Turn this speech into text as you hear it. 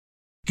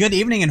Good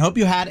evening and hope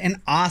you had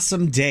an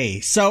awesome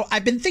day. So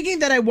I've been thinking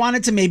that I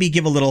wanted to maybe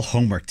give a little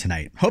homework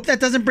tonight. Hope that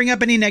doesn't bring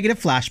up any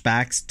negative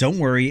flashbacks. Don't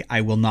worry,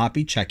 I will not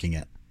be checking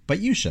it, but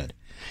you should.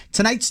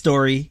 Tonight's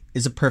story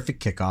is a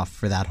perfect kickoff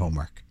for that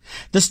homework.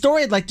 The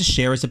story I'd like to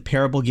share is a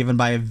parable given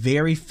by a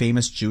very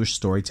famous Jewish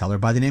storyteller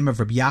by the name of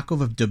Rabbi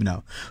Yaakov of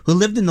Dubno, who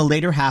lived in the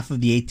later half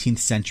of the 18th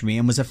century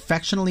and was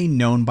affectionately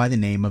known by the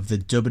name of the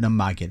Dubno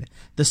Maggid,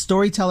 the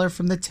storyteller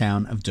from the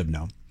town of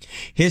Dubno.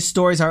 His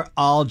stories are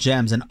all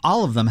gems, and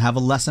all of them have a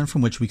lesson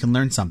from which we can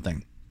learn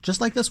something, just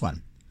like this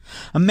one.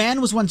 A man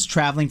was once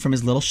traveling from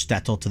his little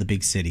shtetl to the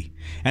big city,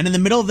 and in the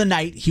middle of the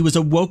night he was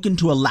awoken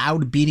to a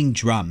loud beating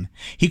drum.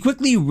 He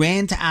quickly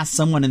ran to ask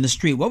someone in the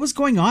street what was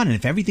going on and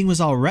if everything was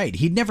all right.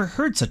 He'd never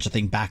heard such a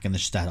thing back in the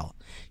shtetl.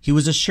 He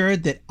was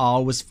assured that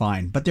all was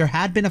fine, but there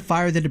had been a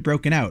fire that had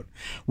broken out.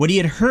 What he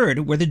had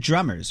heard were the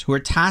drummers, who were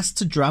tasked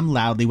to drum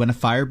loudly when a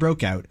fire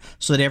broke out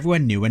so that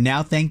everyone knew, and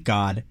now, thank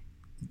God,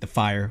 the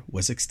fire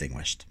was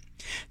extinguished.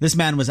 This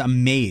man was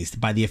amazed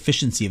by the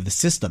efficiency of the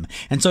system,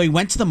 and so he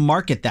went to the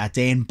market that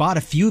day and bought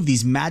a few of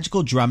these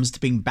magical drums to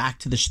bring back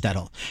to the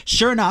shtetl.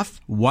 Sure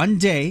enough, one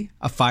day,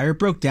 a fire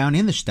broke down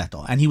in the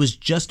shtetl, and he was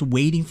just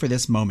waiting for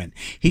this moment.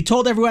 He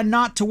told everyone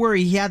not to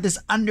worry, he had this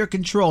under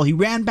control. He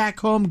ran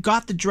back home,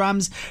 got the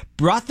drums,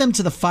 brought them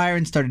to the fire,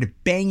 and started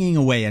banging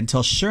away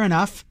until, sure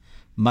enough,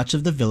 much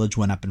of the village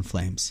went up in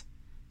flames.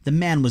 The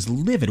man was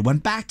livid,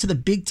 went back to the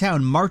big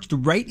town, marched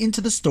right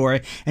into the store,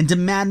 and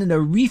demanded a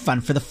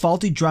refund for the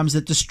faulty drums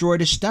that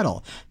destroyed his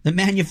shtetl. The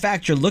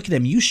manufacturer looked at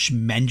him. You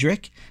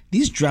schmendrick,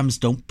 these drums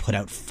don't put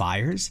out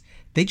fires.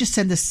 They just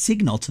send a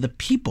signal to the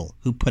people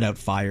who put out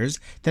fires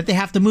that they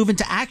have to move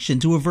into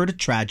action to avert a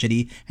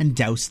tragedy and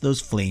douse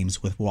those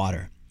flames with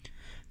water.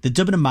 The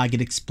Dubno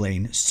Maggid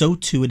explained, so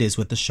too it is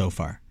with the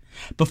shofar.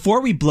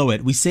 Before we blow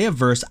it, we say a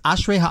verse,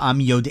 Ashrei ha'am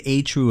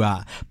yodei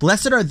truah.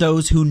 Blessed are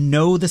those who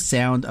know the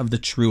sound of the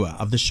truah,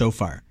 of the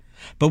shofar.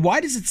 But why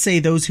does it say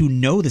those who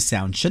know the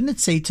sound? Shouldn't it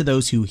say to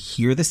those who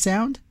hear the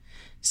sound?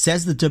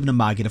 Says the Dubno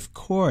Maggid, of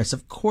course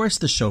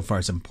the shofar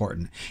is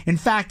important. In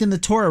fact, in the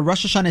Torah,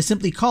 Rosh Hashanah is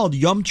simply called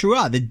Yom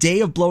Truah, the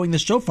day of blowing the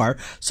shofar,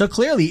 so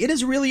clearly it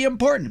is really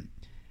important.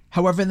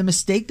 However, the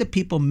mistake that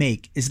people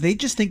make is they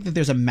just think that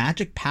there's a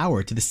magic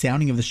power to the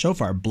sounding of the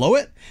shofar. Blow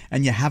it,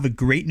 and you have a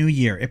great new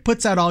year. It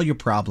puts out all your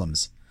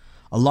problems.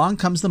 Along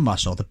comes the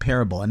mashal, the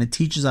parable, and it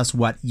teaches us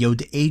what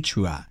Yodei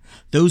Truah,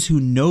 those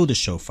who know the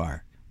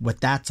shofar, what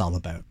that's all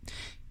about.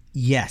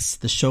 Yes,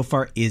 the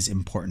shofar is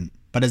important,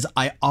 but as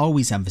I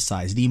always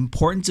emphasize, the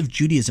importance of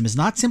Judaism is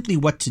not simply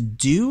what to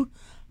do,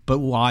 but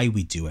why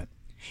we do it.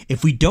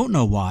 If we don't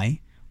know why,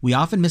 we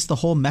often miss the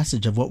whole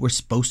message of what we're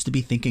supposed to be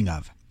thinking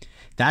of.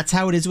 That's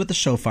how it is with the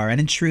shofar, and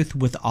in truth,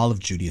 with all of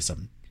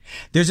Judaism.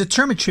 There's a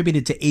term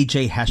attributed to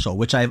A.J. Heschel,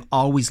 which I've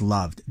always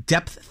loved,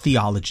 depth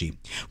theology,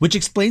 which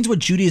explains what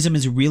Judaism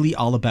is really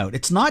all about.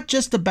 It's not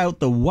just about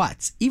the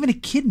what's. Even a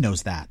kid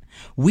knows that.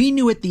 We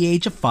knew at the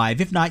age of 5,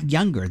 if not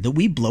younger, that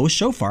we blow a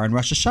shofar on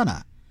Rosh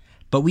Hashanah.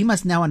 But we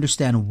must now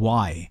understand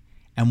why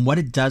and what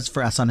it does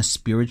for us on a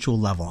spiritual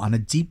level, on a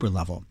deeper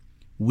level.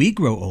 We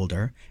grow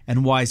older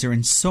and wiser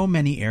in so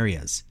many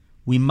areas.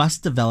 We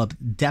must develop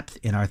depth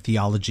in our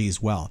theology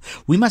as well.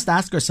 We must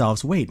ask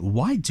ourselves, wait,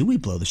 why do we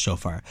blow the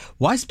shofar?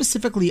 Why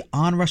specifically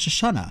on Rosh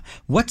Hashanah?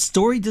 What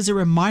story does it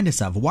remind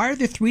us of? Why are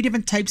there 3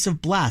 different types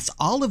of blasts?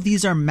 All of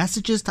these are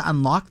messages to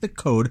unlock the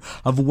code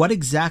of what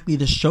exactly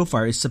the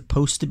shofar is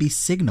supposed to be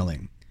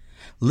signaling.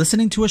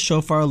 Listening to a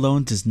shofar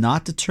alone does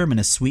not determine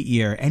a sweet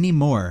year any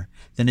more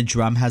than a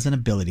drum has an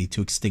ability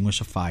to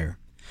extinguish a fire.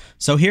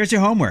 So here's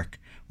your homework.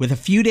 With a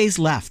few days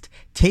left,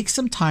 take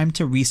some time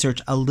to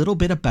research a little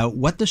bit about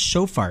what the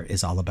shofar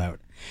is all about.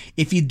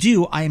 If you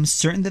do, I am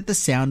certain that the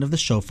sound of the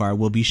shofar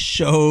will be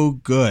so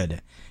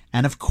good.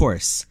 And of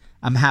course,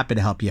 I'm happy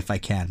to help you if I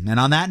can. And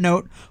on that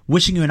note,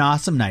 wishing you an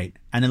awesome night,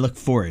 and I look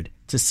forward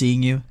to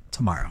seeing you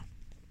tomorrow.